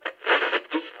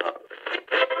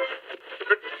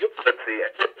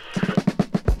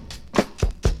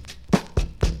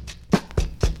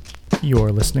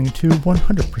You're listening to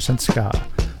 100% Ska,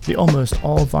 the almost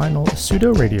all-vinyl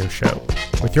pseudo radio show,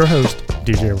 with your host,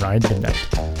 DJ Ryan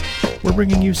Midnight. We're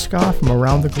bringing you ska from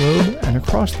around the globe and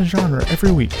across the genre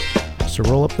every week, so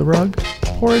roll up the rug,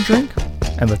 pour a drink,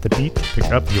 and let the beat pick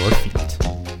up your feet.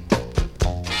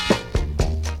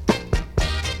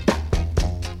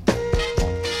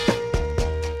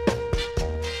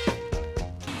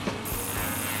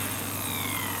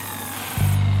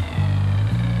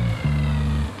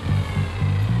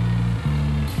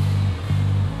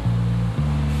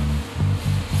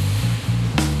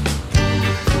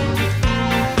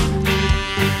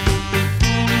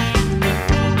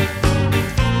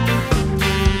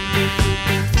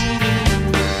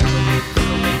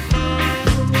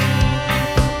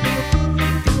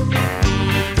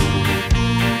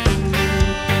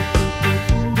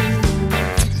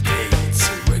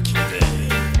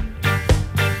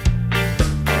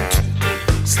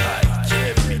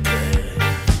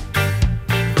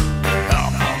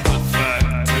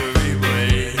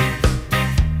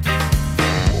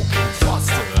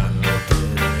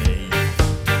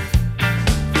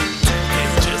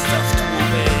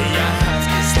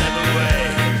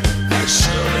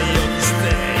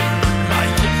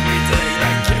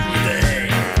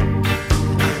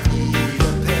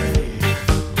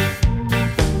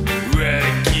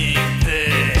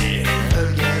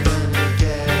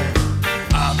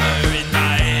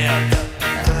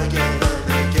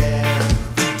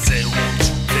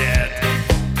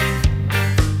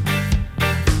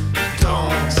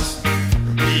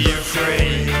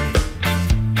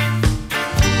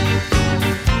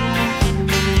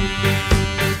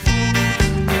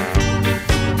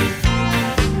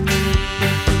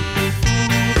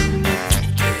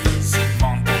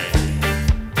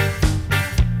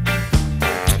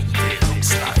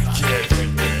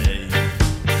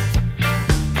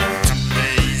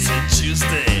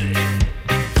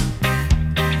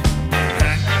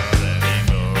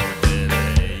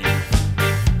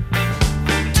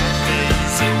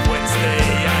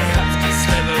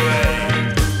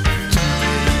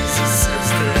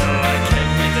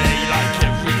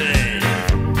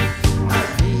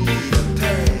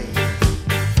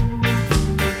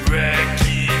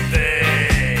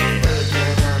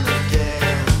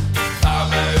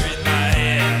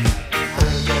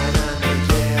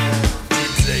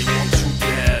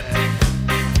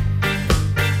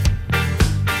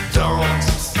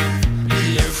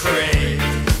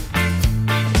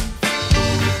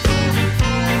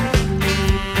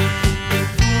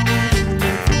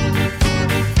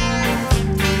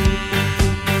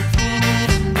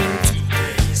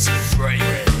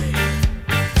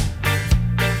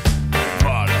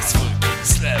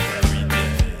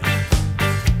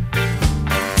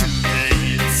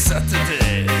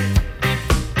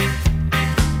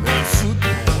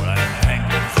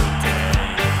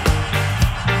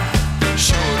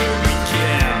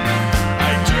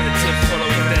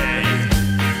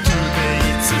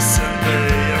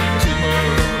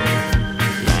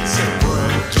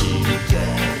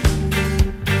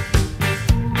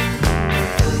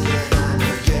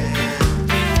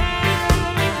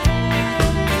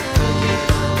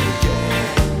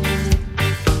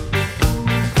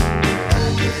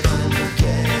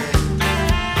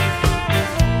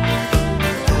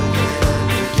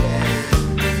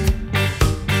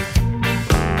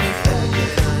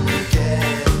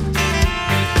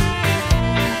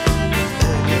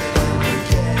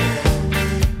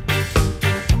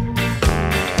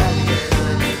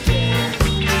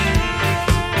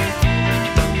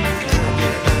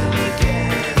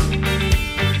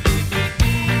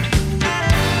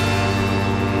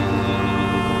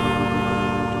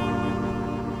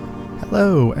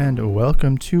 Hello and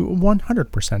welcome to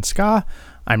 100% Ska.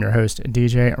 I'm your host,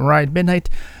 DJ Ride Midnight,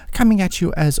 coming at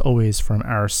you as always from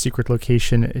our secret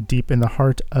location deep in the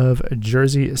heart of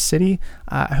Jersey City.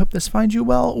 I hope this finds you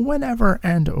well whenever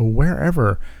and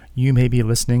wherever you may be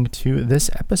listening to this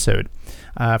episode.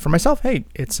 For myself, hey,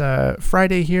 it's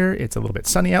Friday here. It's a little bit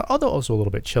sunny out, although also a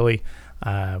little bit chilly.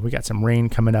 We got some rain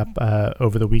coming up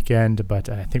over the weekend, but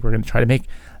I think we're going to try to make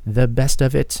the best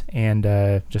of it and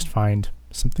just find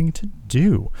something to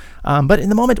do. But in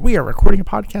the moment, we are recording a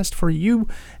podcast for you,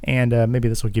 and maybe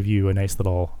this will give you a nice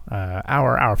little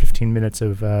hour 15 minutes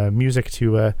of music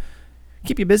to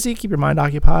keep you busy, keep your mind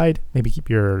occupied, maybe keep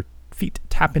your feet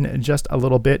tapping just a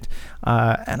little bit.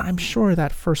 And I'm sure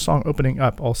that first song opening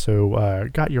up also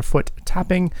got your foot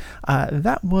tapping.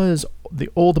 That was the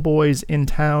Old Boys in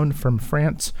Town from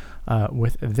France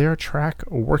with their track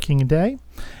Working Day.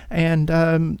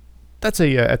 And That's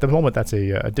at the moment that's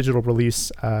a digital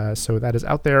release, so that is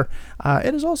out there.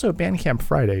 It is also Bandcamp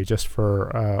Friday, just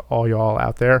for all y'all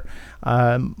out there.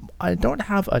 I don't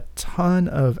have a ton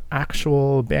of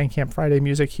actual Bandcamp Friday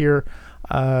music here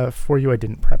for you. I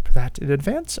didn't prep that in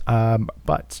advance,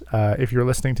 but if you're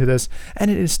listening to this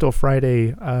and it is still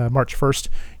Friday, March 1st,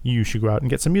 you should go out and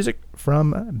get some music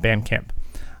from Bandcamp.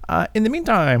 In the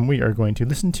meantime, we are going to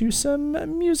listen to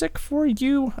some music for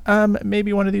you.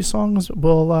 Maybe one of these songs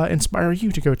will inspire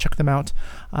you to go check them out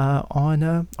on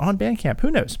Bandcamp.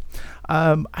 Who knows?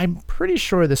 I'm pretty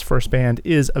sure this first band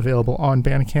is available on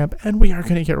Bandcamp, and we are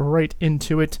going to get right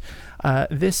into it.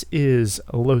 This is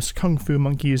Los Kung Fu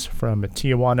Monkeys from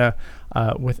Tijuana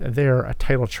with their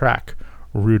title track,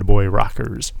 Rude Boy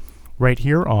Rockers, right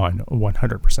here on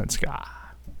 100% Ska.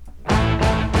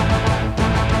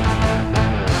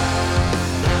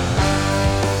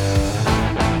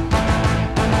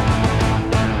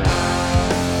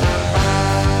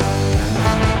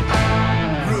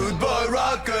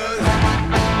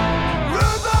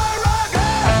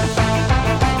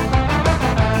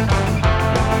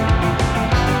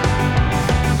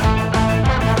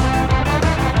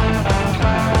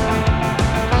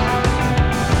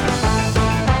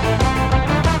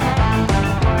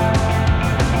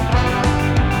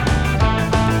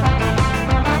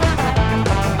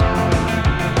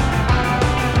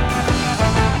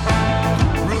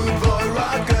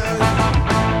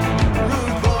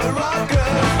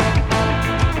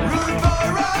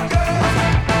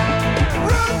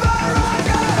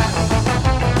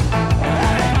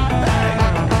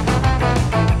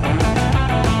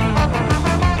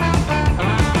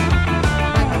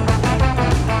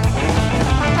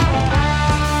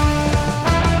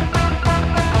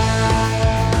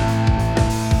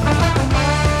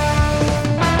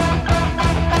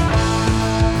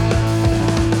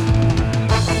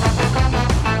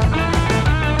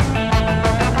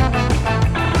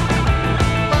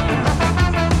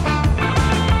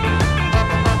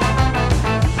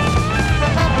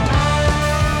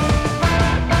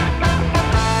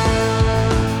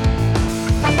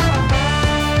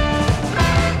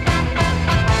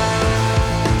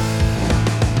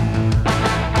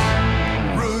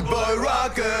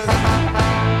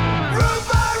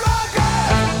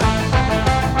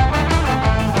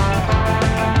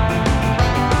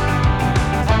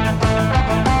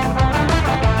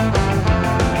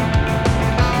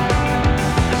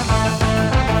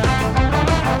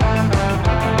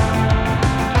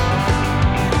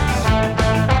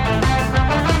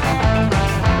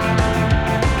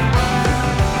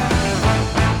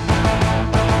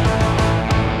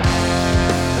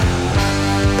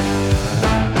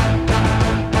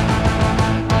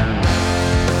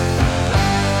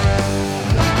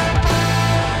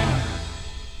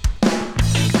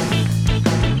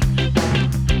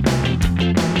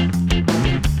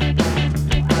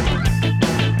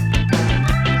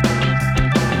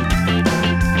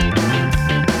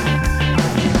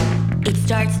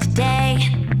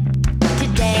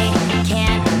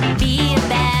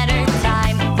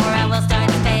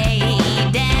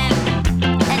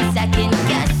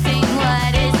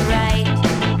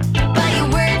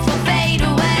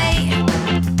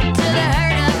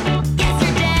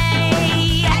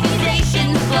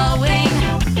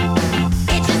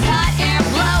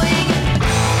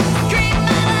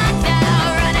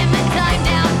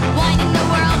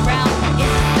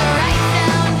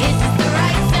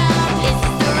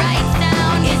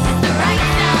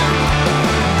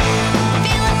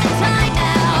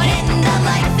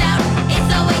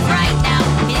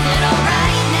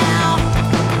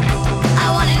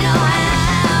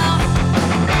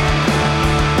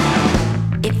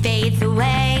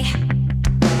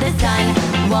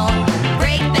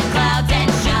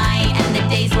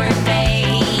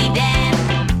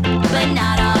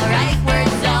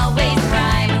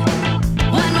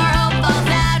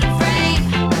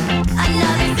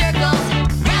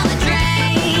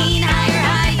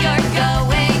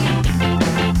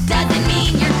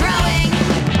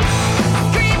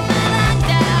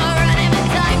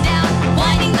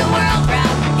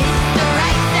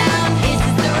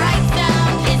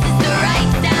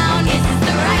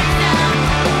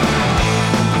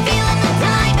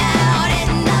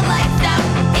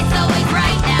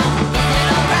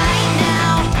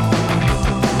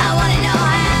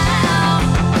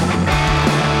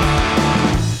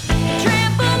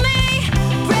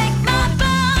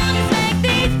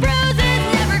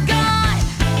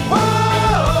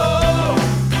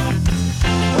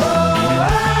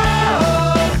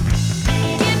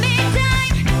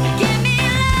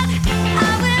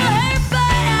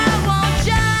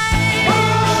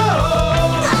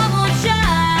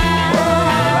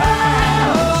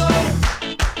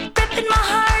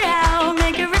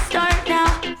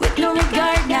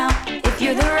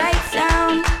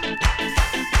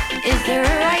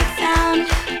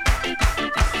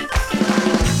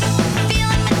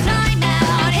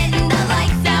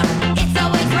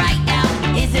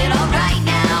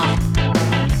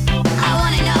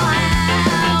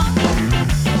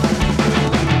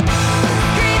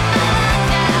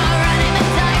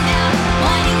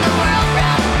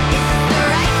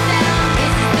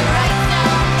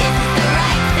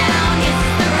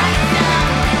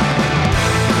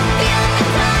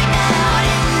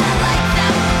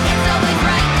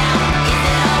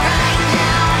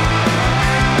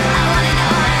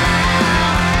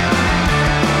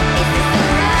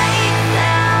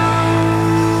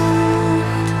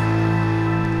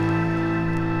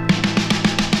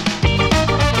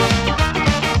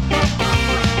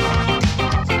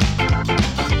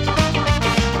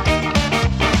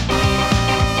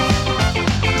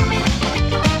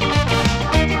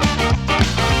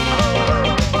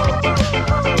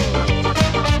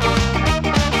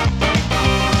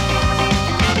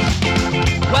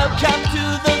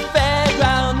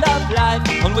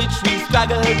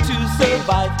 struggle to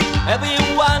survive.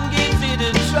 Everyone gives it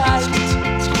a try.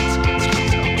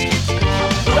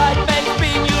 The right may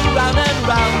spin you round and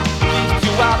round, lifts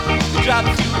you up,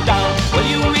 drops you down. When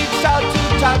you reach out to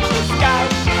touch the sky,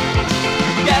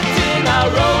 get in a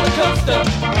roller coaster.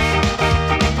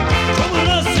 Come on,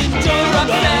 let's enjoy the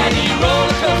steady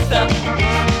roller coaster.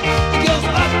 It goes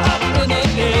up, up, and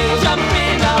it is. Jump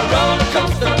in a roller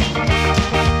coaster.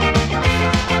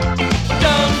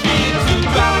 Don't be too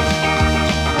drunk.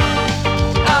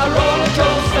 A roller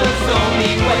coaster's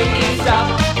only way is up.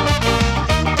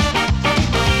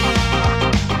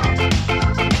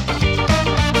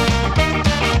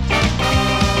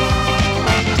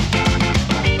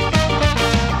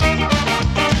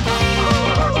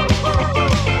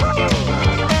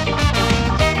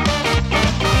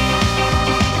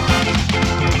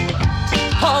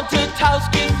 Haunted house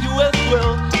gives you a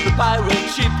thrill. The pirate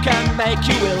ship can make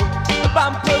you ill. A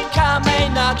bumper car may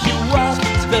knock you off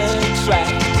the track.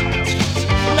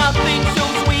 Nothing so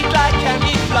sweet like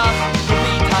candy floss. The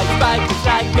retard bike is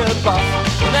like a boss.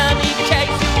 In any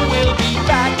case you will be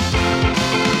back.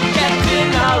 Get in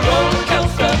a roller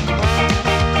coaster.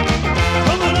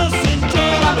 Come on, let's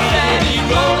enjoy the steady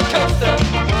roller coaster.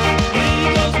 He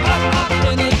goes up, up,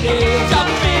 and it is.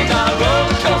 Jump in a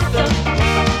roller coaster.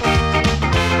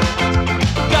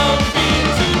 Don't be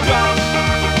too drunk.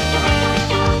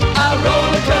 A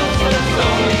roller coaster's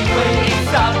only way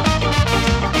is up.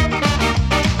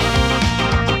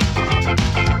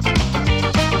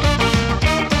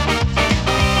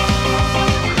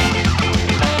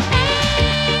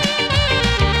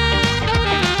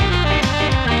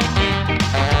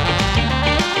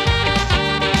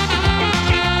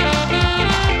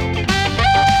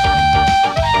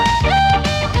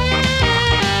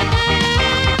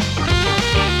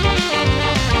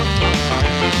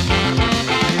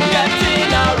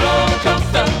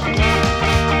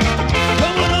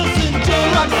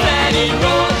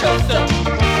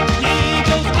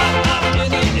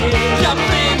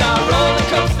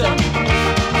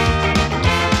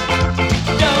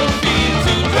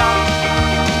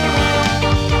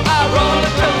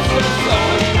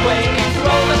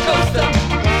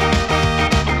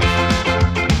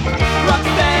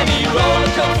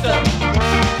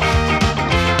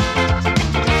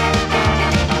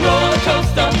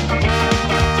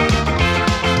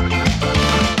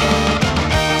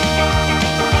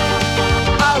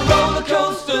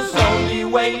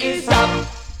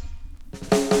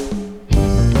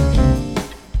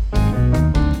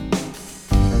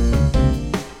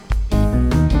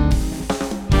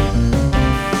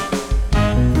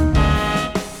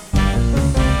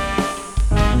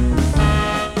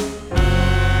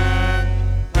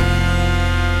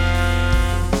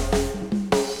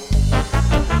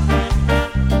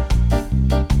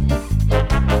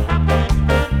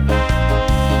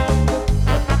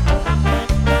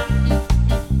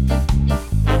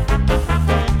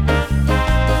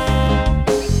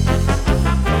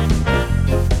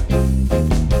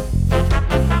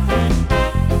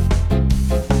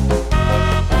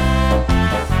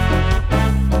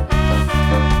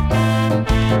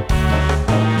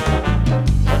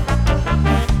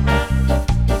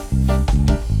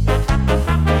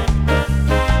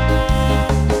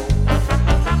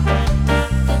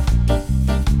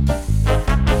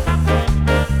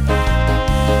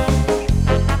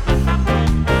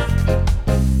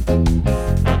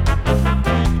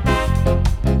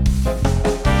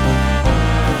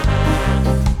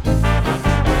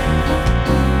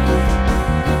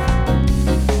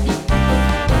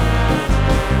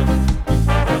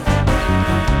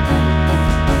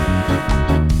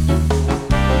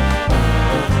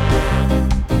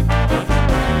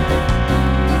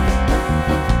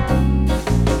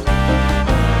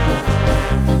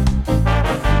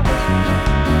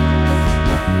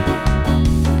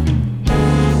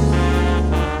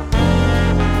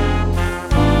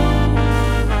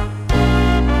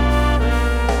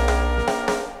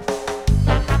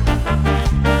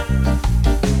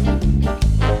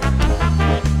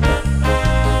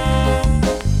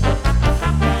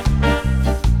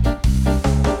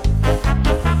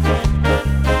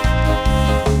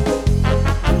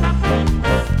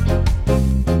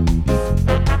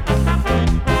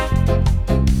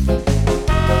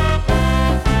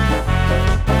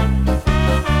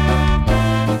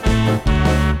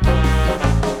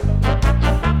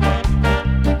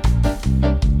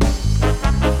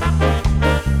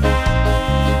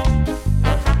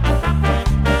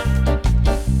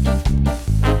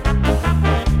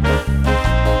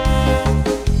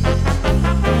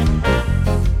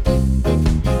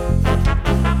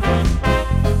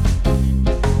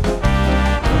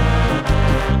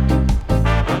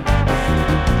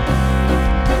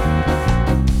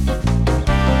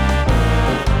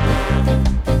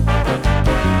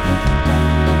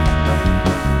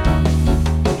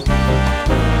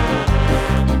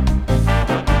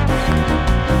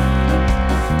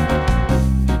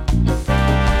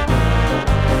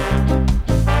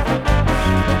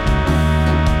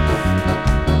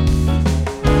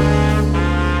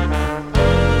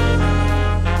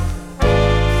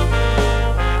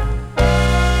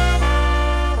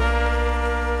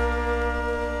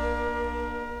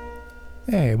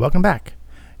 welcome back.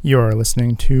 You're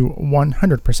listening to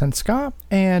 100% Ska,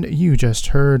 and you just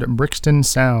heard Brixton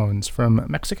Sounds from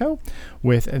Mexico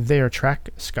with their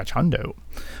track Scachando.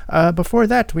 Before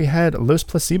that, we had Los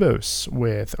Placebos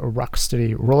with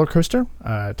Rocksteady Roller Coaster,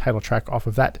 title track off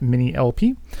of that mini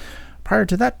LP. Prior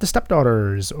to that, the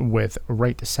Stepdaughters with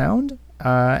Right Sound,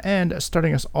 and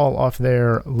starting us all off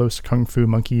there, Los Kung Fu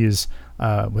Monkeys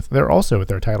with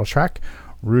their title track,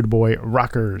 Rude Boy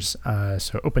Rockers.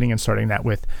 So opening and starting that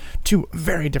with two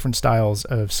very different styles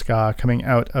of ska coming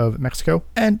out of Mexico,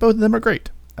 and both of them are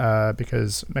great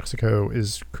because Mexico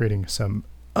is creating some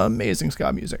amazing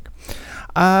ska music.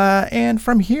 And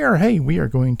from here, hey, we are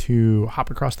going to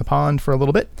hop across the pond for a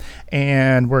little bit,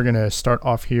 and we're going to start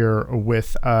off here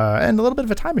with and a little bit of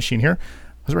a time machine here,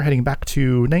 as we're heading back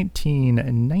to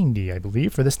 1990, I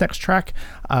believe, for this next track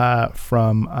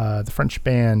from the French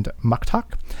band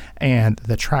Maktak. And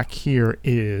the track here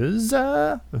is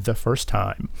The First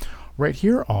Time, right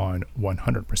here on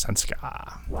 100%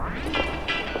 Ska.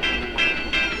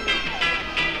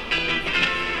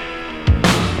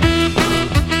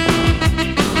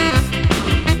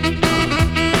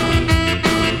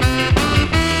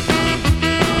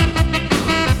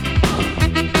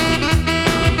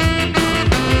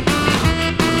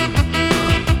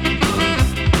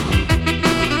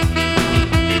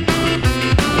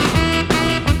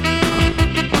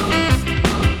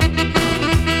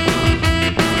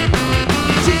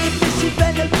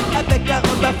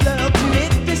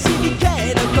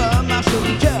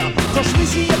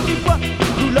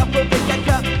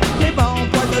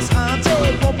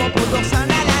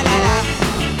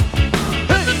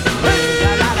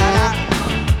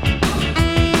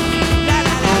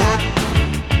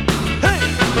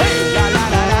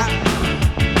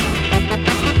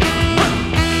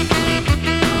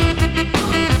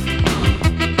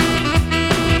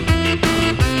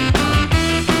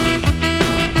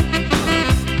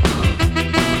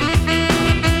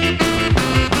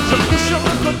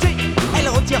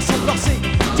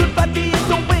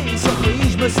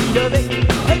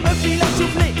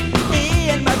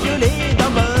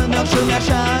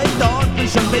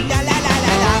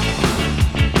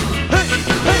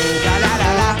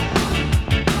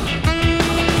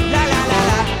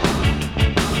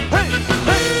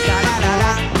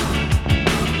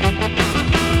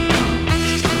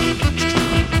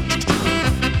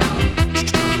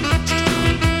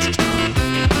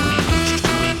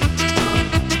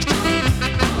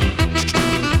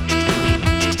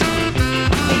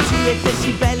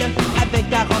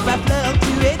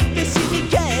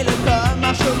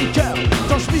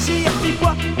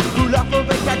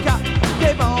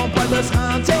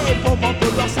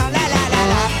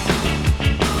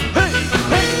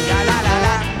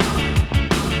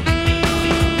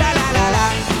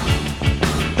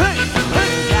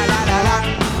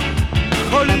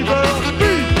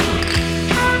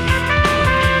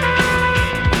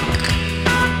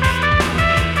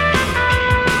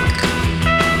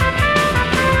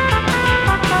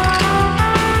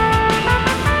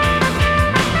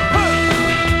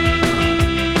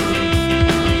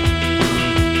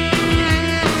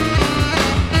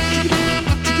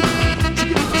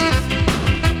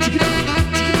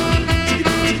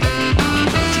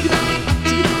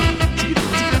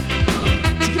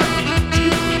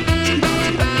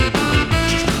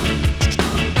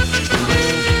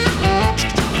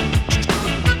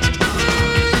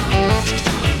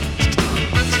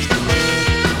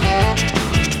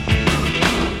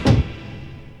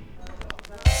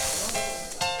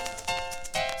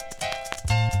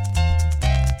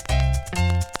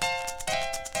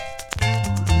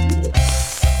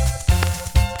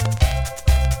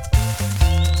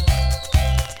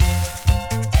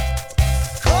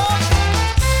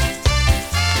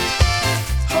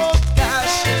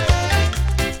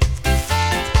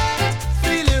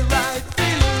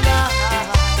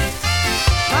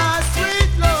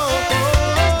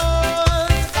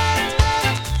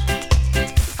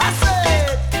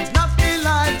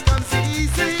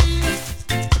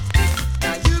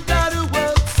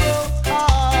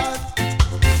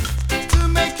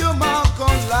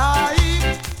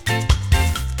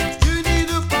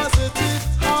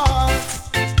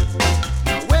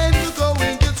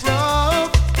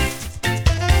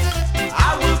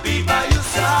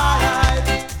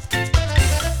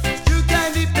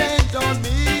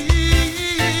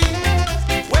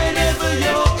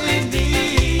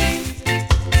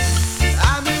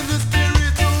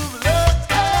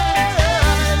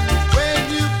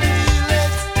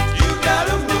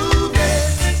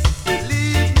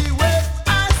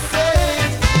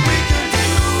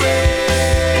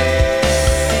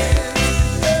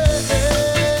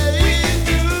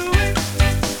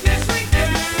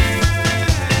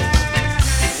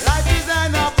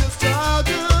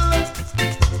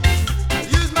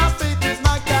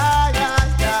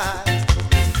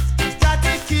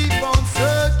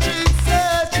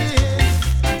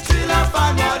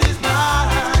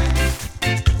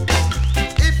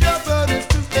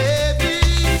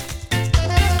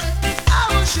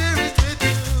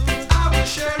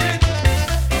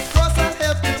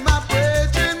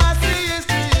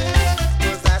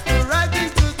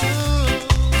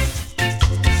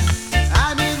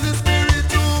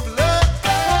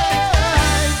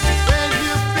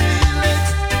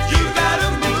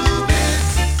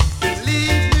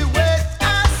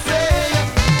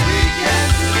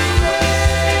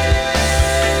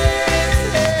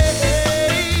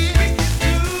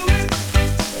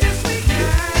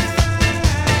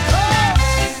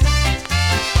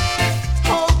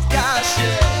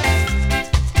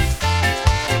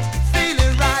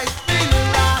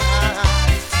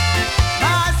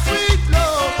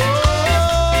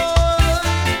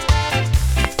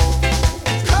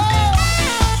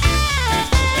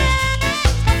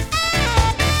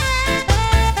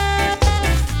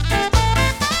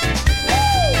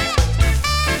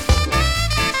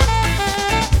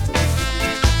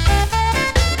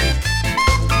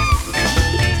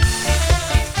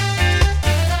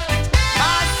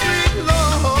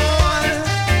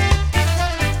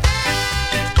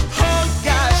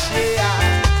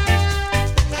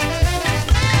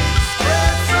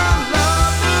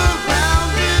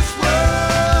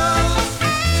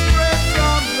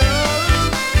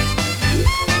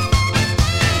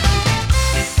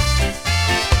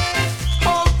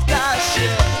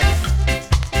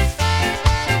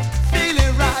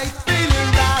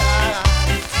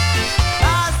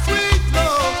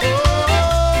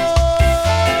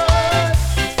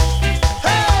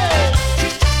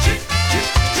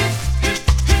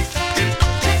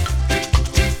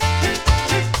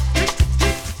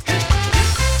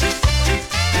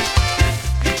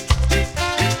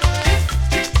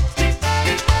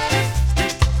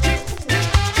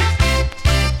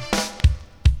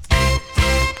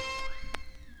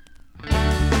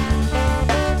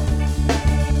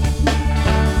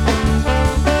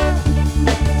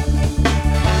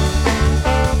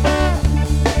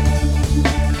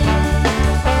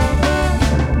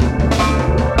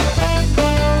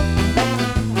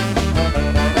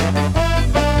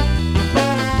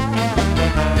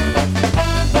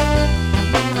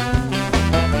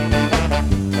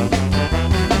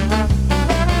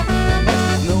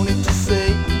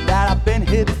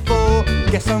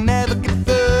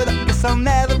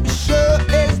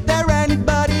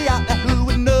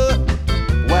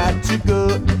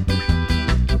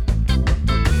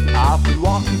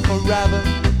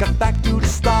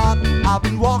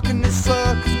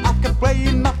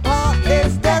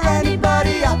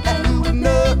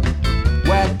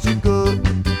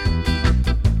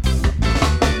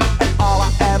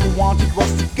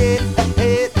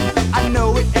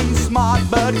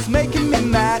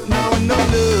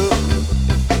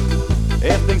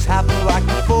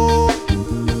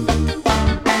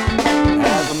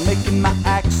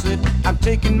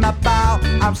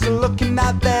 I'm still looking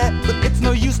out there, but it's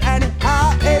no use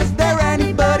anyhow. Is there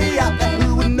anybody out there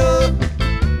who would know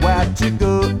where to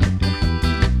go?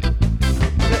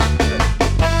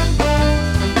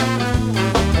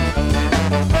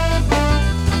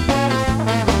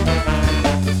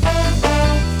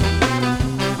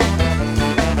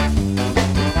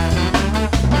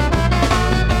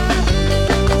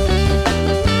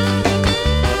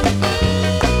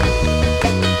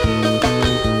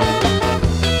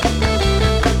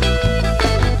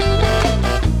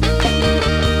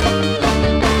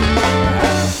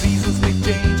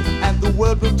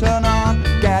 Will turn on,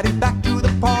 getting back to the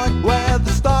point where the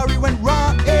story went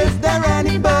wrong. Is there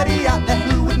anybody out there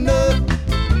who would know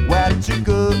where to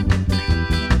go?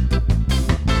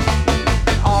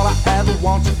 And all I ever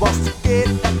wanted was to get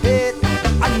ahead.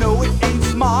 I know it ain't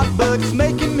smart, but it's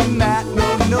making me mad.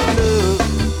 No, no, no.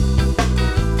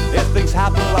 If things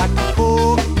happen like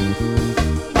before,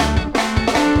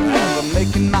 I'm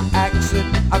making my exit,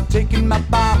 I'm taking my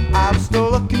bow. I'm still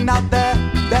looking out there,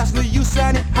 there's no use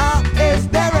anyhow. Is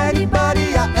there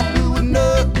anybody out there who would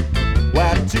know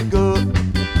where to go?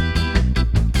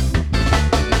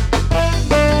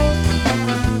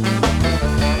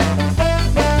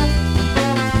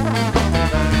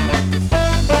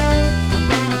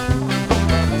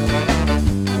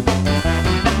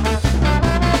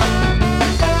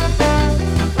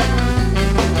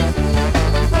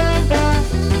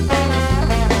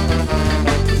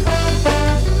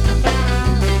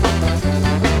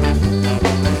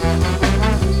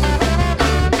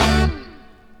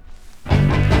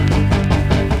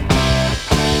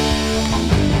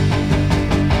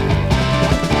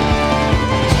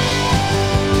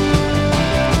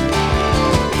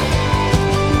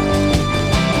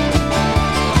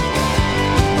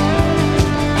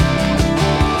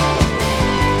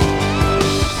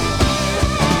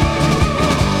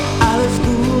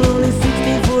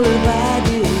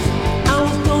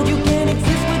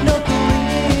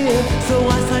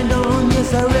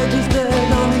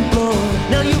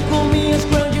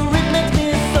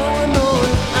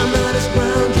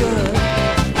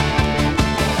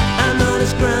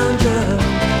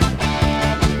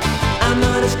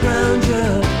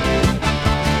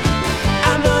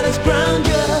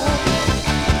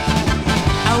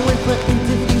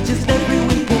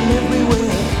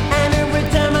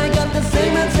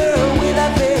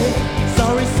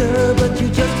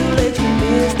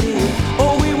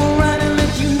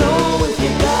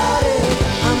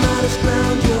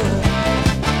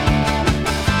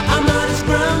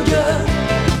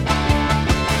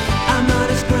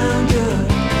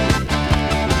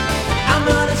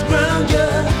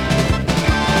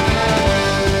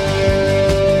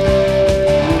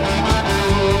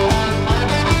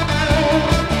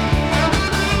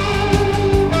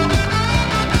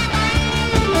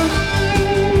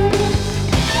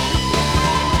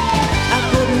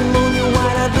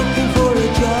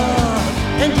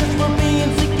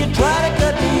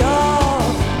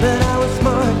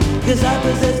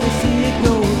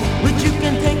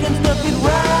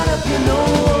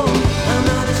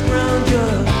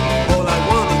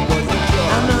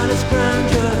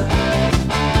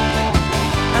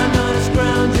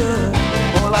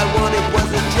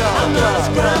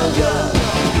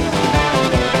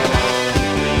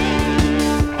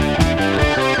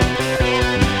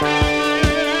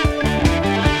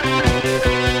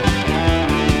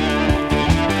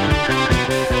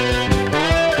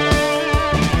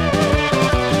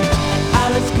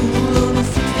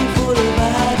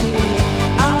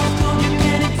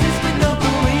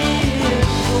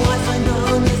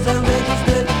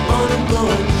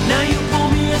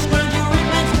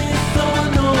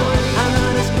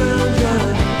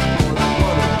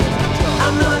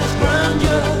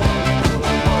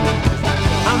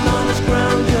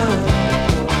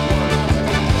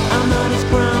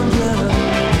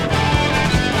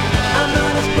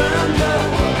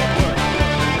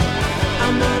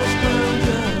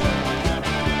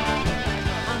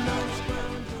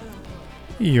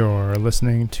 You're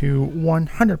listening to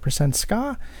 100%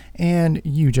 Ska, and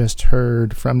you just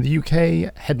heard from the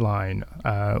UK Headline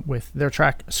with their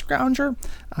track Scrounger.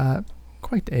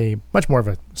 Quite a much more of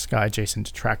a ska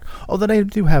adjacent track, although they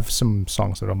do have some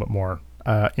songs that are a little bit more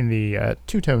in the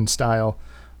two-tone style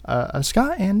of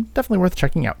ska, and definitely worth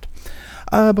checking out.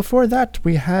 Before that,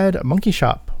 we had Monkey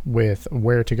Shop with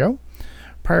Where to Go.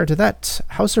 Prior to that,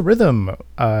 House of Rhythm,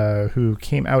 who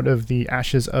came out of the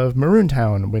ashes of Maroon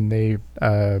Town when they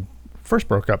first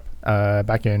broke up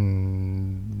back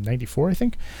in 94, I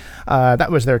think. That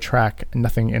was their track,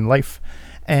 Nothing in Life.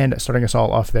 And starting us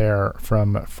all off there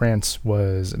from France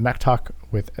was Mactalk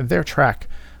with their track,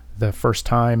 the first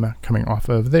time coming off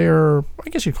of their, I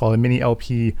guess you'd call it a mini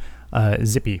LP,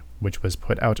 Zippy, which was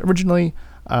put out originally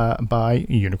by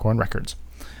Unicorn Records.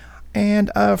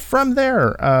 And from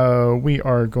there, we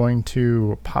are going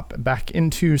to pop back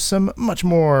into some much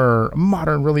more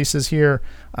modern releases here.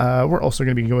 We're also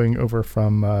going to be going over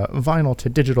from vinyl to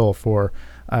digital for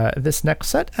this next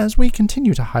set as we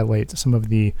continue to highlight some of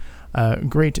the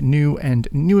great new and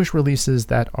newish releases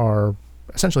that are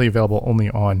essentially available only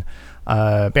on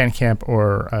Bandcamp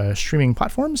or streaming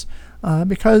platforms.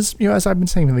 Because, as I've been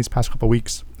saying in these past couple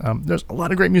weeks, there's a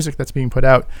lot of great music that's being put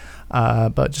out,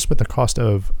 but just with the cost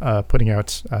of putting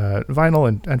out vinyl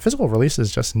and physical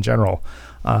releases just in general,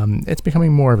 it's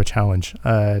becoming more of a challenge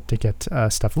to get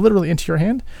stuff literally into your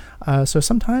hand. So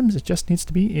sometimes it just needs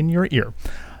to be in your ear.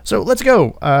 So let's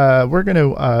go. We're going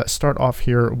to start off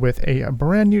here with a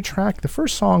brand new track, the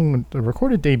first song, the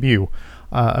recorded debut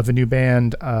of a new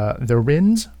band, The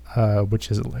Rins,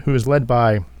 who is led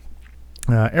by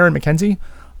Aaron McKenzie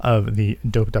of the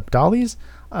Doped Up Dollies,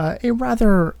 a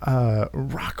rather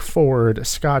rock-forward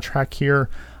ska track here,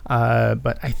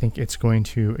 but I think it's going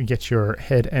to get your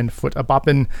head and foot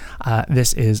a-bopping.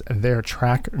 This is their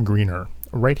track Greener,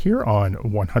 right here on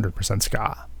 100%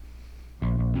 Ska.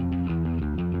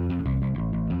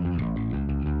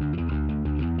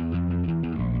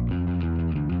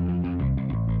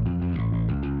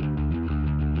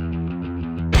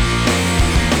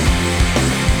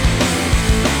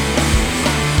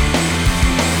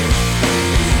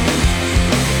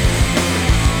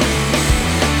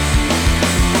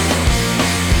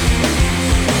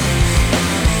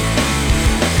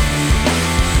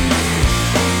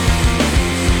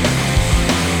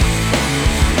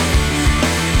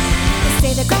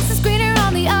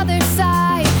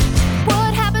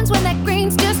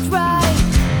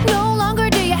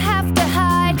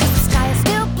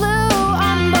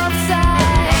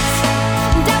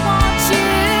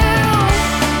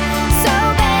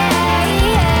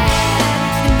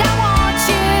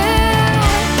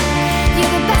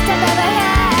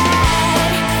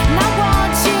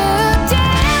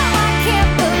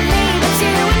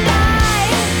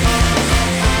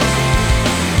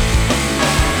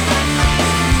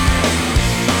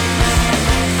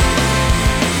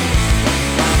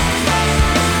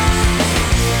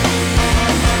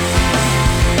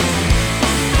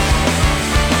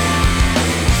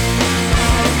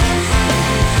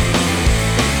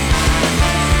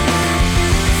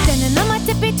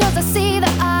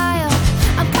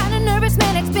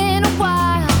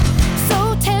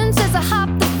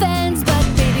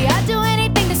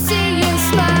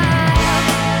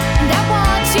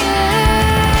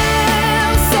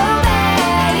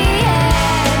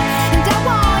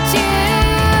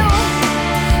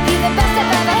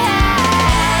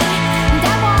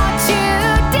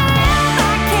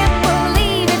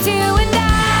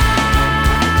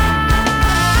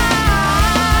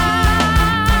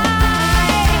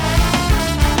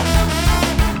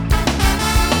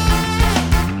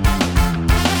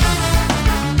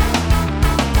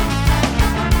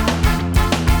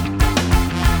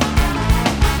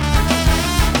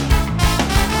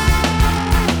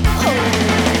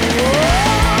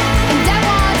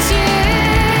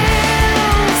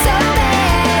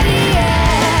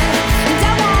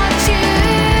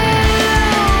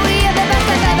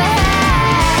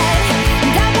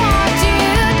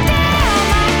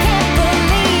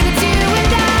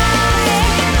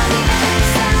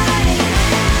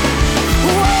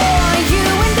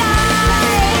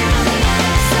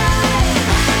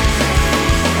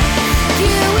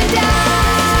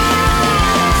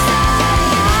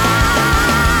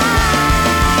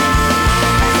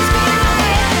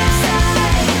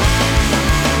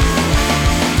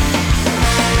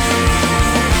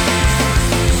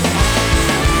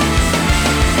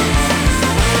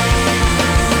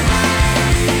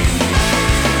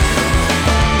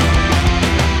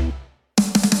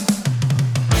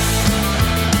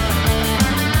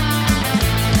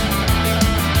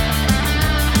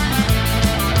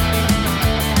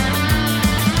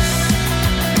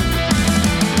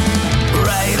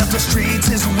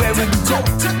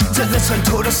 listen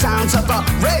to the sounds of a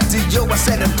radio. I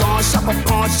said a pawn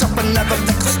shop, another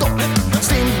liquor store.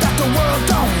 Seems that the world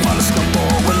don't want us no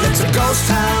more. Well, it's a ghost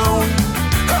town.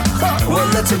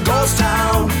 Well, it's a ghost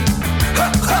town.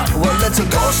 Well, it's a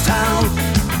ghost town.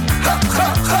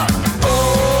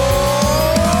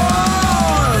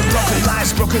 Broken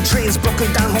lives, broken dreams,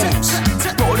 broken down homes.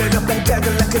 Boarded up and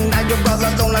gathered like a night, you're all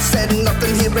alone. I said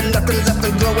nothing, hearing nothing, left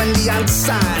to glow in neon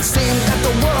signs. Seems that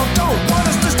the world don't want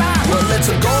us to stop. Well, it's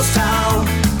a ghost town.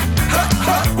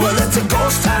 Well, it's a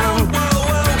ghost town.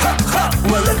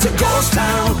 Well, it's a ghost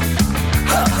town.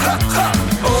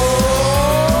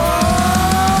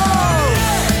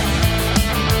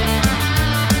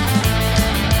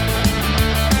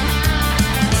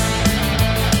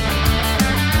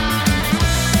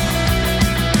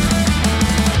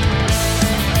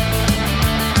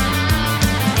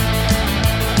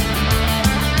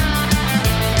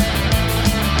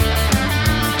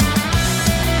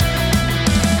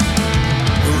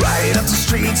 that the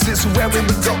streets is where we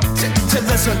would go to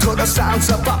listen to the sounds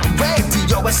of our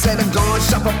radio. I said I'm gonna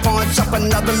shop a pawn shop,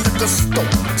 another liquor store.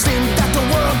 Seems that the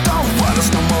world don't want us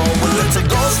no more. Well, it's a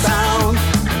ghost town.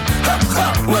 Ha, ha.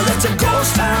 Well, it's a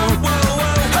ghost town.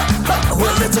 Ha, ha.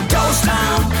 Well, it's a ghost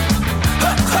town.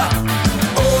 Ha, ha.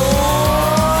 Oh,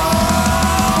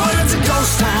 well, it's a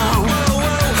ghost town.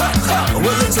 Ha, ha.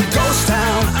 Well, it's a ghost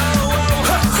town.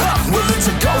 Ha, ha. Well, it's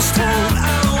a ghost town.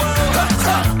 Ha,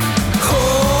 ha. Oh,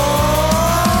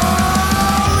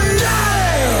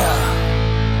 yeah.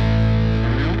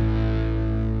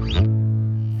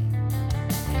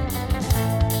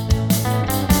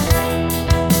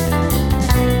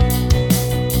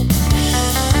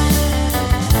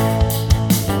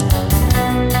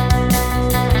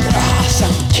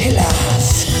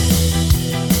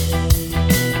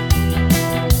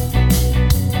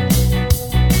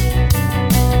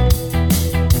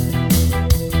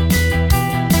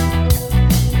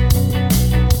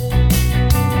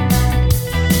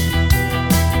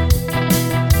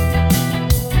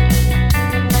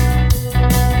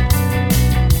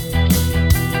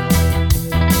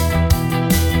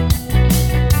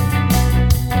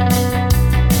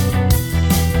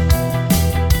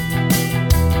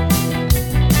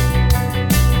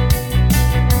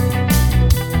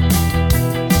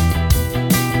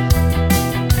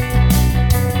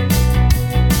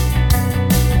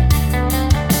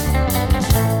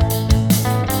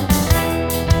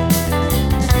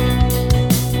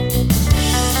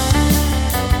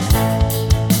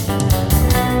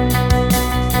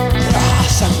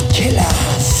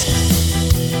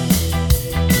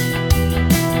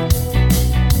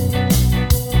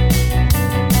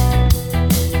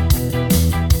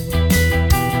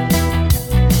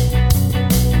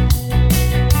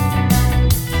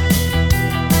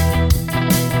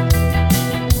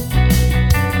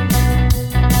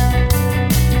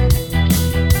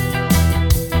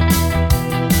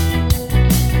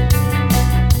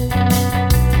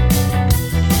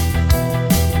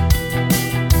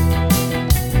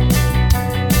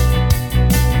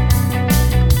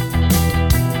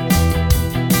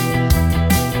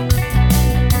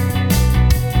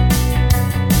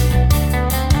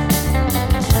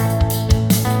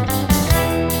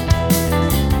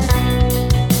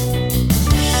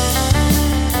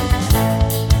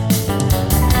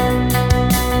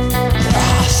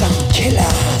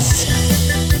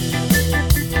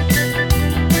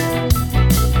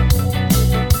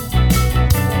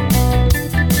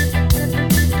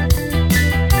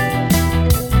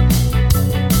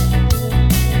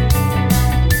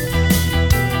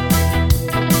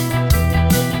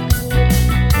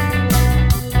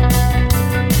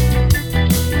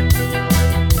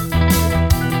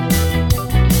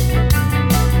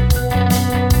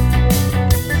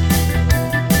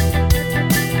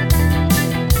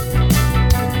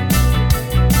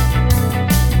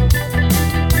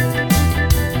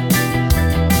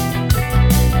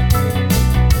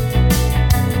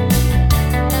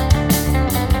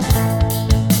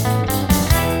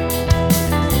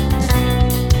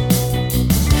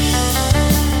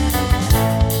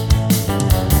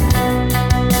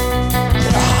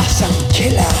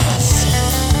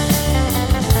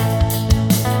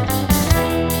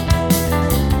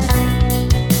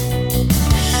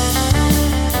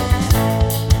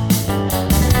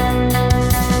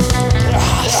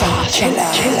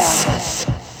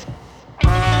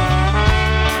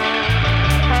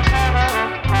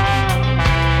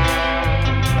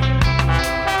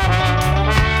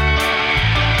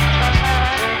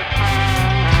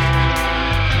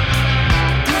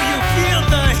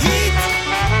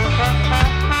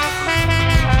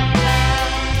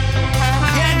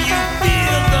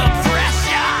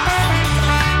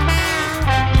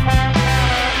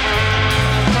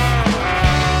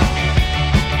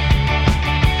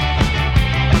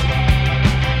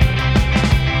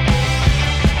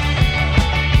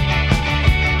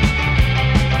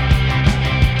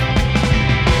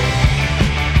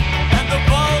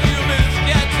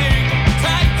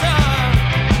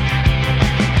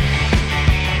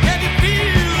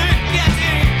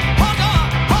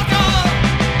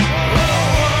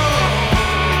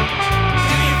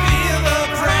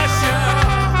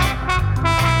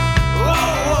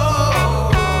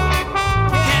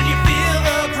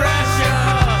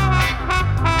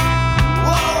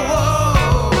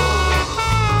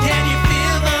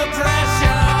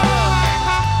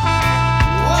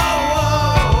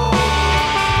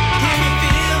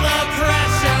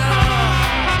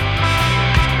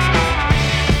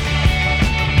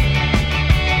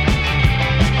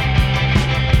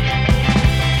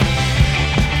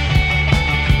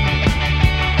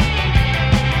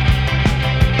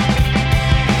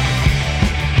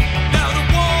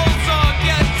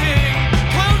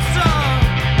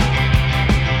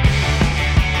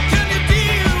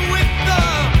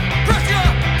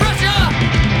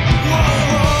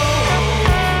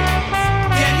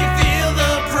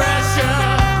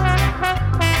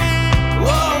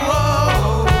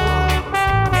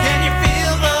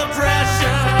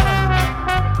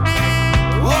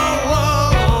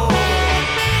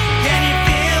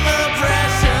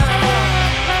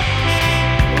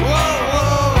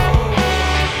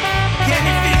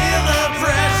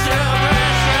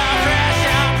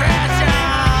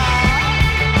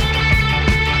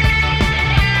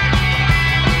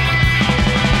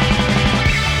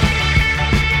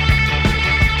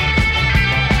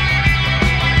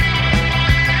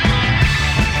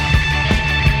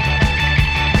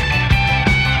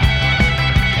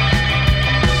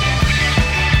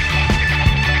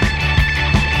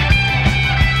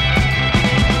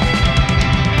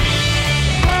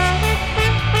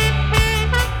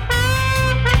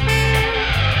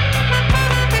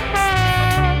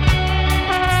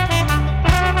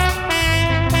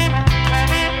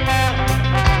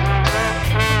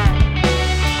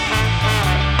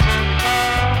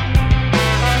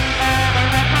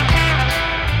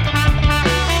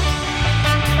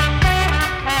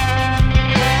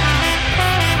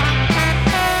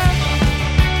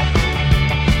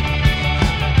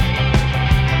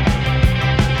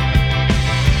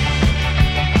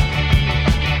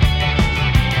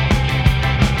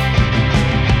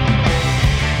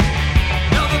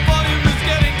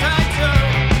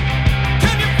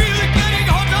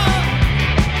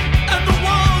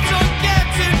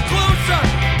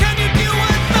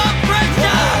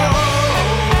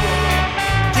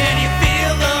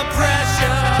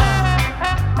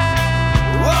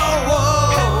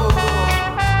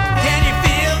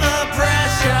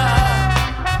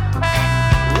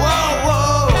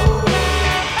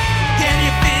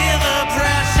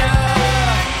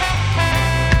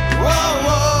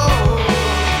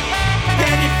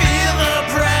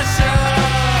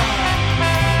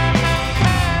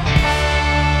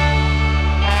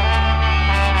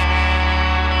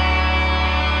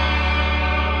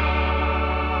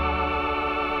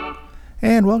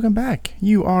 And welcome back.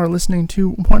 You are listening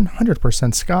to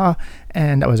 100% Ska,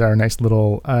 and that was our nice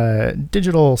little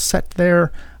digital set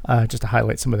there, just to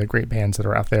highlight some of the great bands that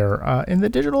are out there in the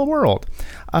digital world.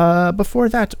 Before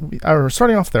that, or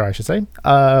starting off there, I should say,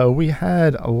 we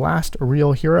had Last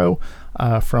Real Hero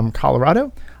from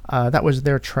Colorado. That was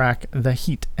their track, The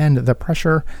Heat and the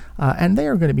Pressure, and they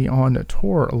are going to be on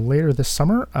tour later this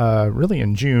summer, really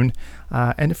in June.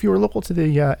 And if you are local to the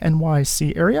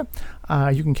NYC area,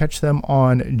 you can catch them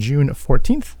on June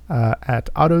 14th at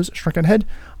Otto's Shrunken Head,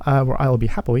 where I will be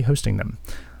happily hosting them.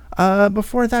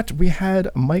 Before that, we had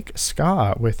Mike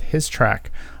Ska with his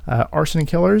track, Arson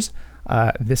Killers.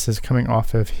 This is coming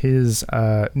off of his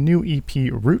new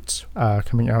EP, Roots,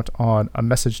 coming out on A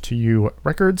Message to You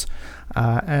Records.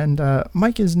 And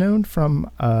Mike is known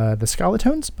from the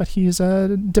Skalatones, but he's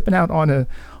dipping out on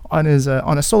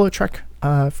a solo track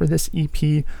for this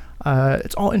EP.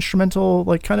 It's all instrumental,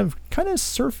 like kind of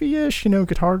surfy-ish,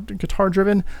 guitar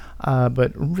driven,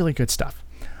 but really good stuff.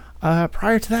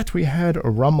 Prior to that, we had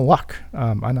Rum Luck.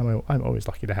 I know I'm always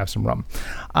lucky to have some rum.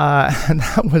 And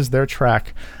that was their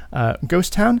track,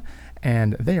 Ghost Town,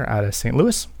 and they are out of St.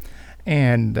 Louis.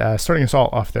 And starting us all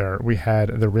off there, we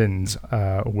had the Rins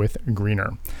with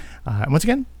Greener. And once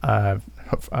again,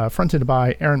 fronted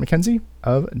by Aaron McKenzie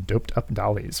of Doped Up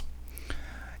Dollies.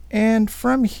 And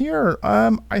from here,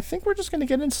 I think we're just going to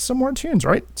get into some more tunes,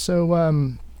 right? So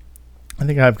I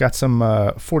think I've got some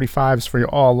 45s for you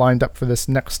all lined up for this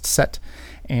next set.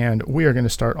 And we are going to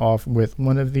start off with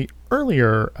one of the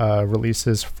earlier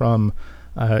releases from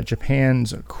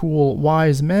Japan's Cool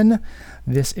Wise Men.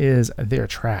 This is their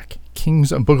track,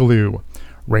 King's Boogaloo,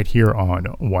 right here on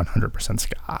 100%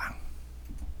 Ska.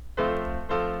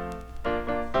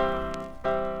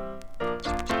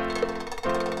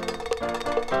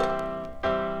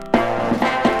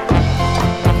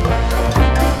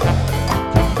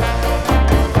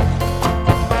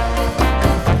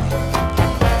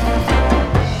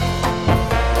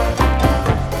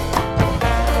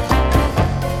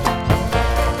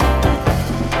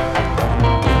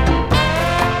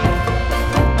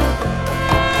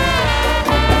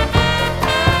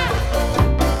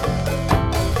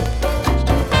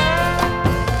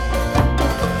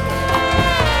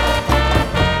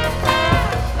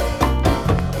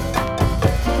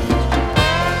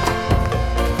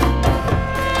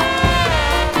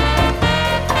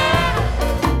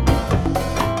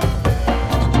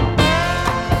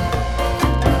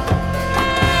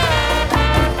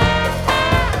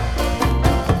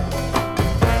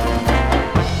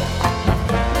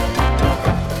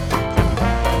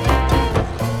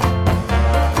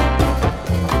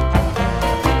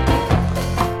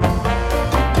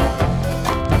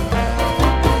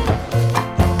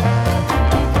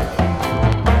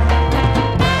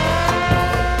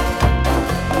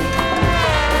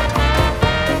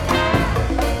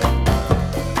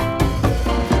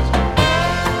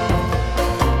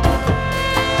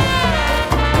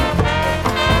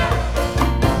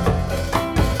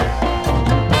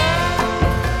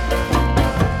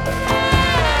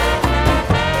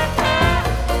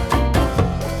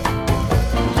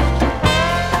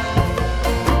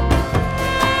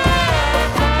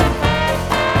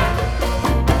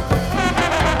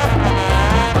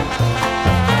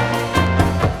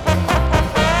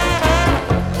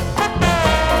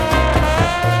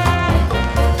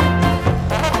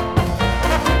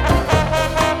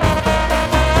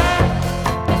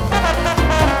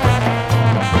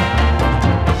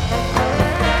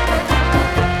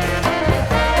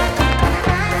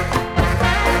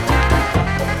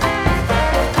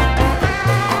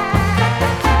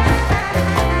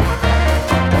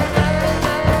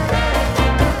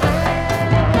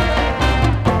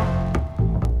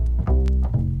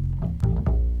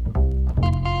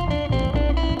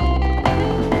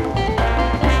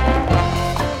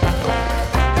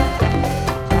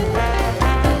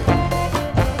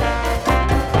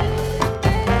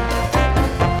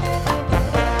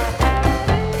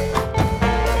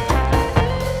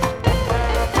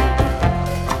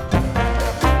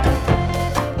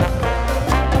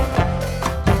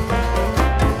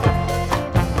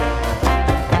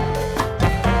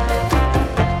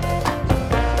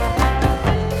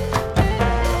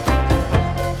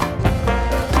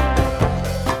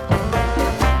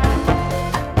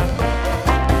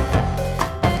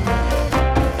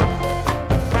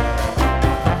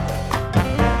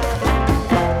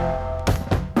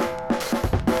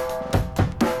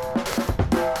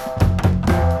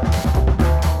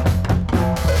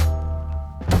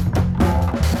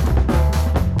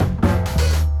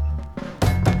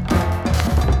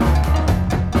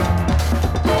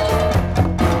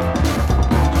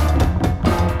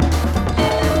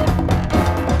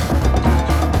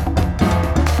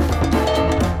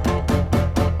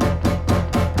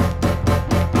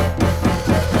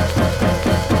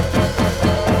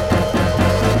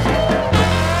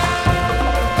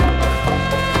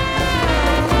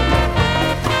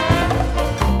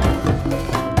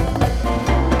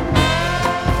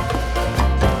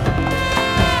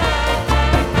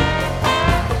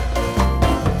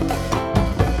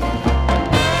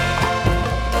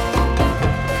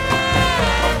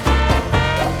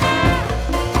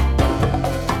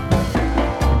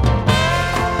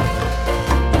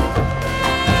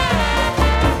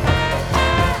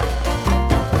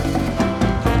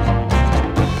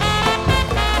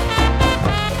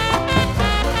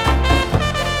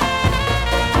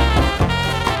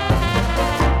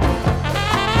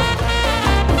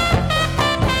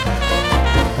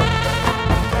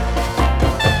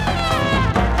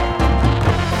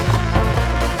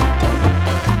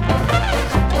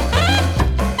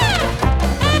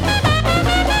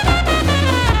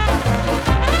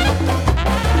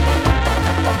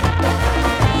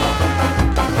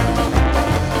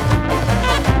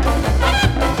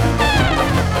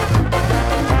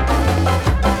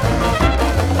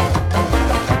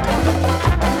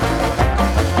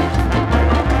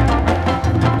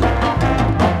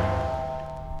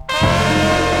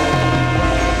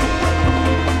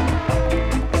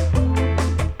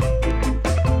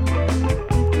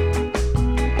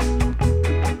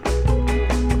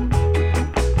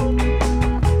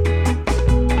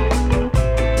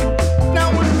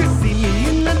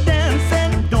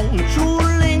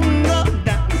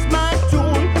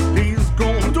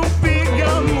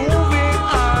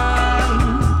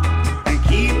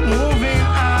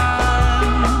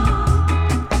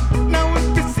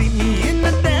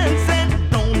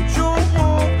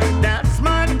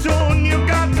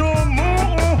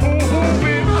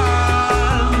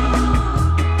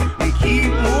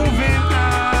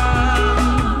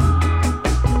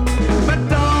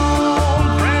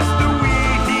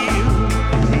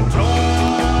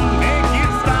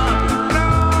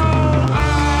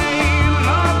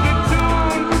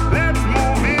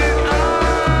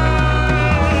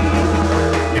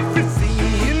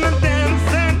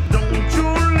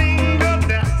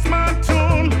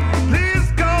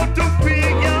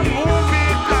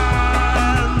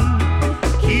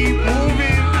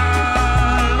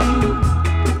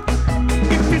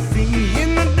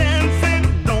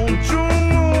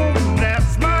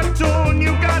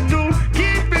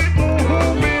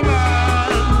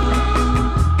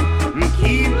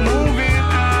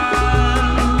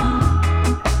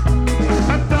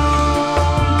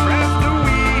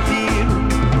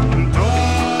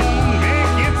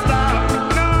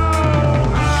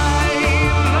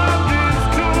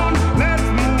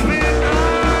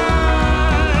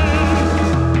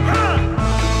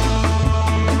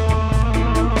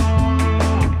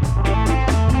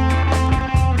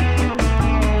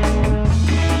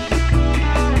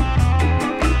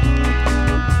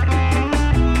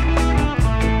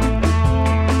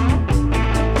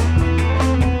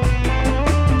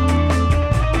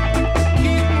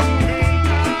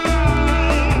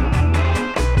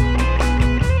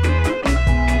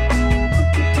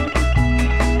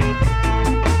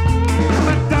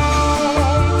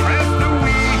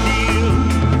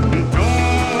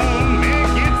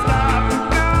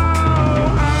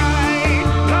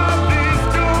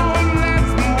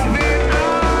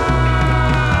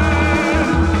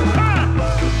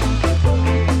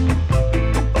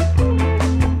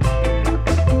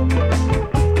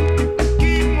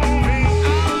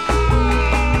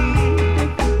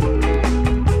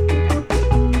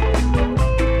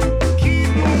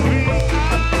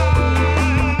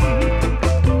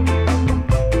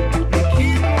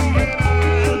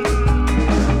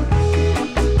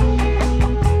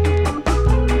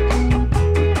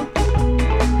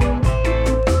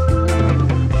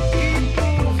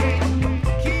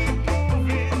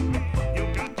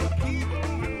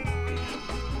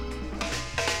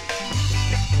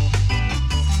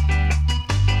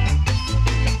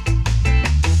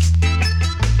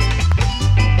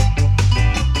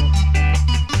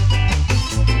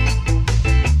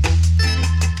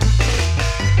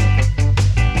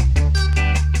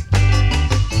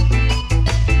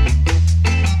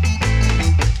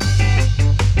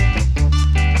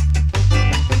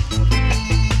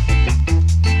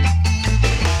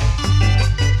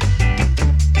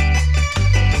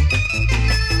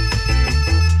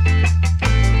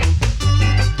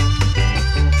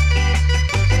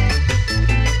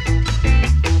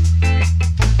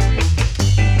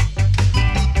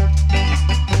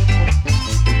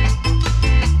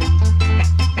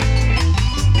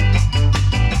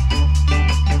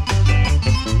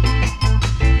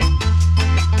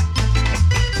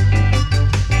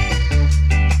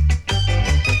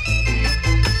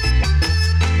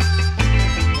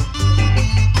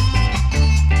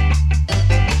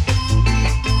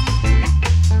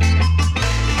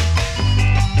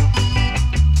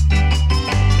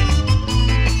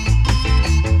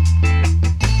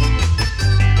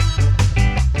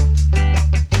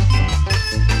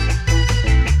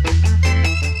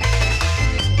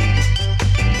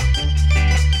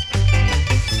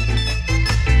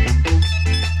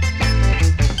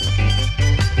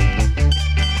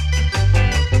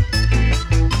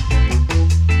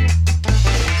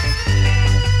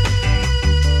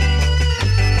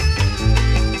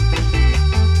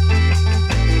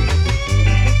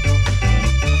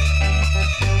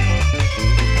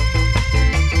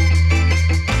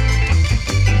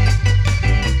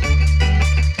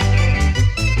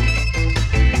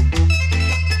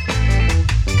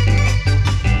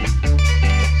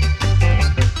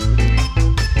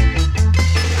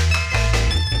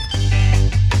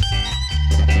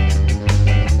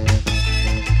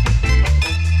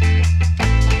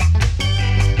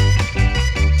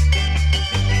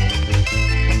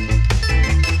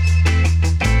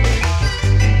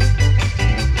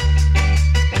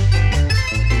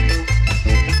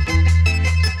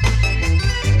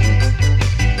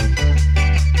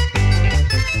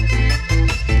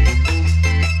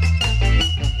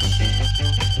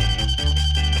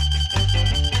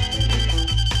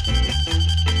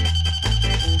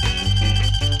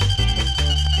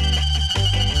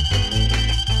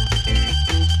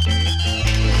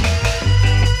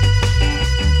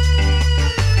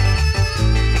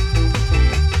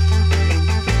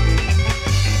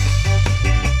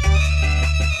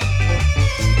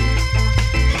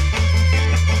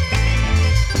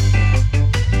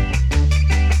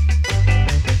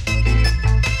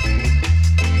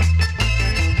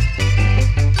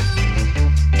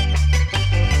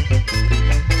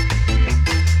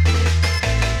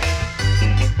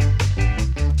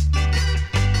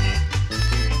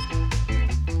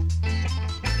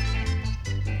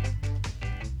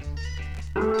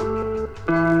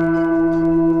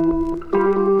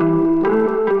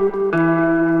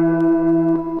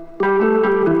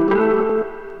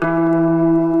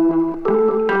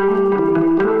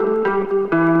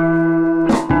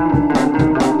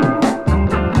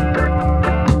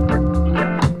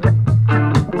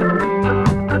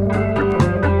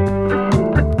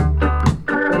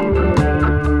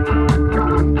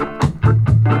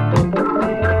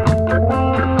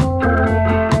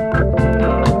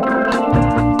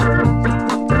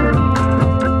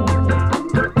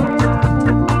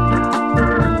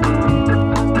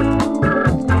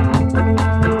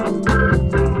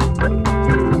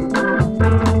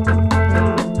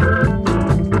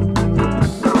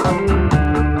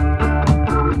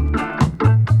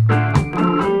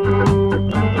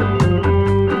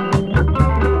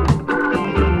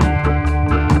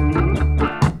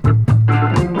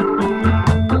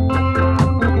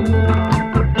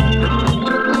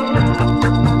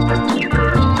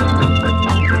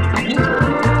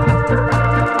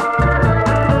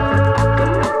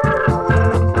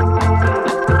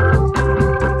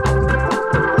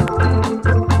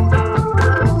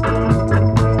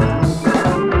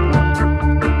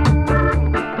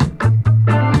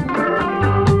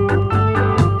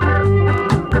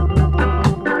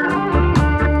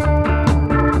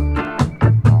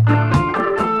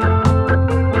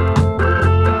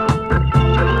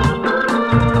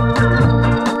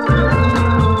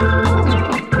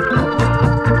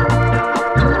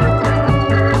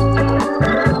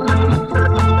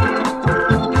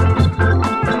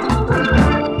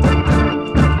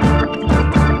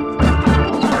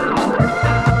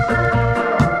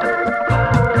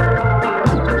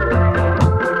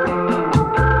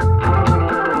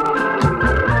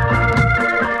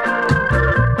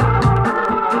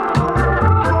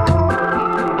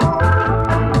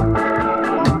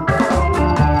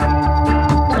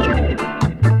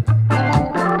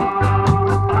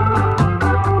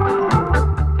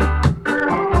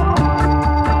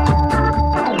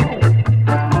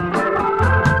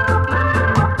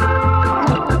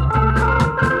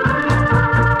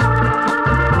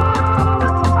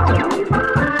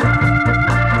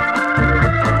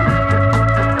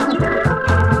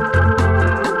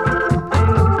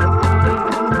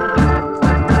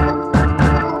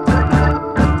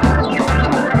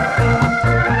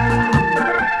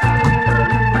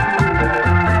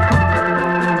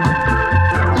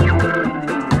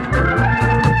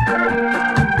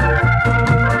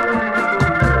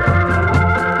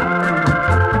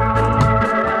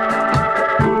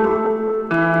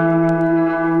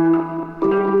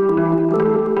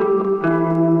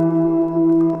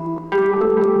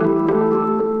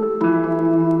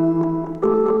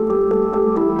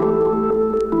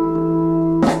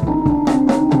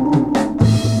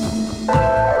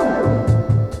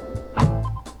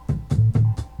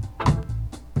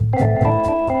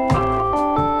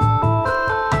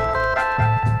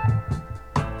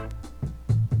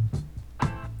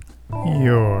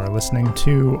 You're listening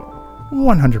to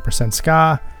 100%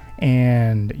 Ska,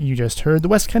 and you just heard the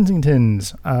West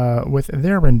Kensingtons with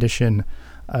their rendition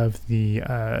of the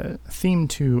theme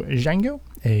to Django,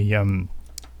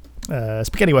 a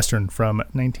spaghetti western from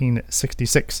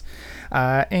 1966.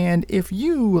 And if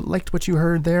you liked what you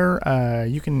heard there,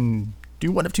 you can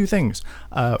do one of two things.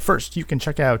 First, you can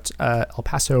check out El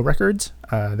Paso Records.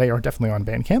 They are definitely on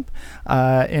Bandcamp.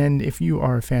 And if you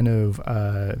are a fan of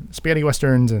spaghetti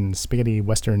westerns and spaghetti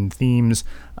western themes,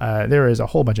 there is a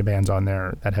whole bunch of bands on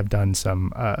there that have done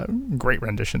some great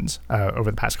renditions over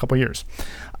the past couple years.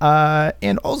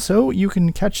 And also, you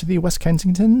can catch the West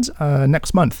Kensingtons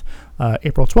next month,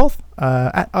 April 12th,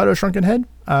 at Auto Shrunken Head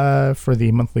for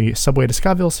the monthly Subway to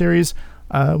Scaville series,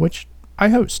 which I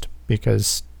host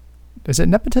because... Is it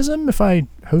nepotism if I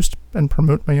host and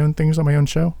promote my own things on my own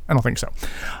show? I don't think so.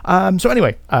 So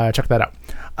anyway, check that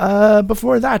out.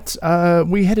 Before that,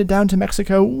 we headed down to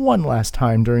Mexico one last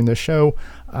time during the show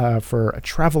for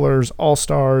Travelers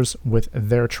All-Stars with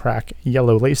their track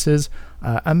Yellow Laces.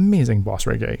 Amazing boss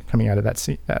reggae coming out of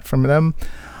that from them.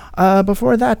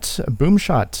 Before that,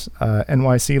 Boomshot,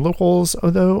 NYC locals,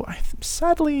 although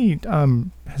sadly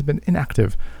has been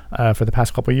inactive for the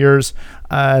past couple years.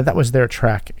 That was their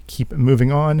track, Keep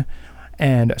Moving On.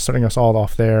 And starting us all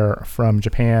off there from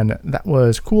Japan, that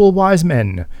was Cool Wise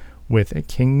Men with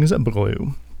King's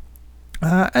Boogaloo.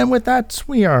 And with that,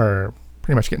 we are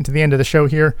pretty much getting to the end of the show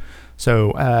here.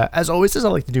 So, as always, as I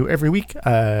like to do every week,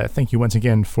 thank you once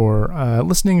again for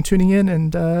listening, tuning in,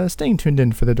 and staying tuned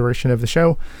in for the duration of the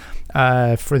show.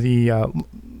 For the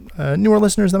newer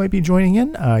listeners that might be joining in,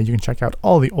 you can check out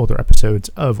all the older episodes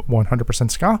of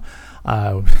 100% Ska.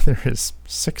 There is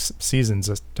 6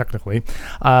 seasons, technically,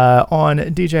 on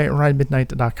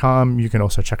djrideMidnight.com. You can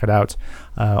also check it out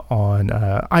on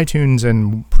iTunes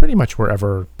and pretty much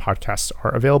wherever podcasts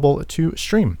are available to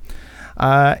stream.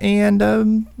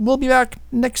 And we'll be back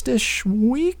next-ish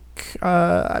week.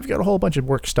 I've got a whole bunch of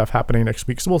work stuff happening next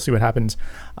week, so we'll see what happens.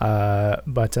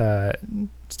 But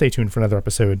stay tuned for another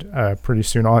episode pretty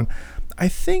soon on. I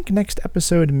think next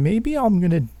episode, maybe I'm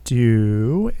going to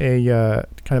do a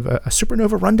kind of a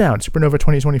Supernova rundown. Supernova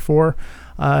 2024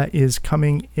 is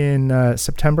coming in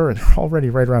September, and they're already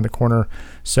right around the corner.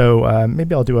 So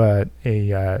maybe I'll do a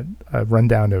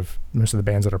rundown of most of the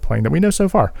bands that are playing that we know so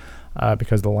far,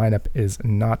 because the lineup is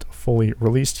not fully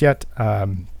released yet.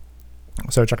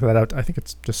 So check that out. I think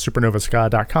it's just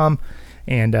supernovaska.com,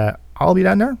 and I'll be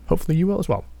down there. Hopefully you will as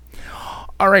well.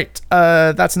 All right,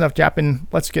 that's enough yapping.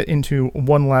 Let's get into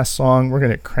one last song. We're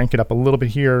gonna crank it up a little bit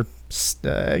here,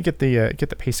 get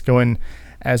the pace going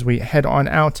as we head on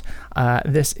out.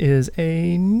 This is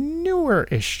a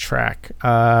newer-ish track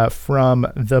from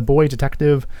The Boy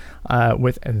Detective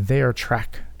with their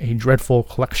track, A Dreadful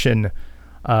Collection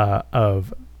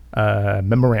of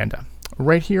Memoranda.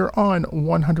 Right here on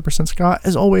 100% Ska.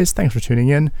 As always, thanks for tuning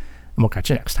in, and we'll catch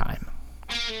you next time.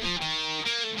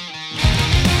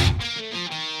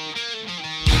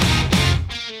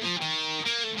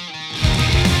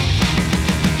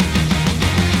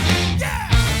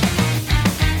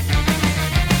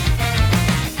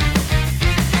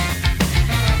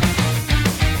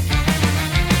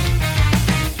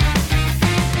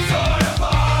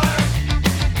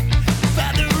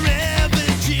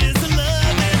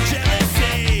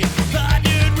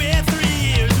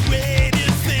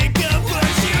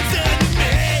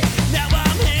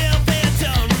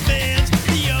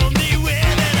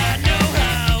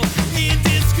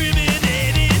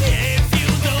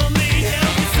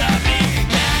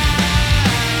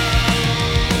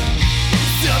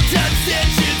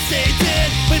 Sometimes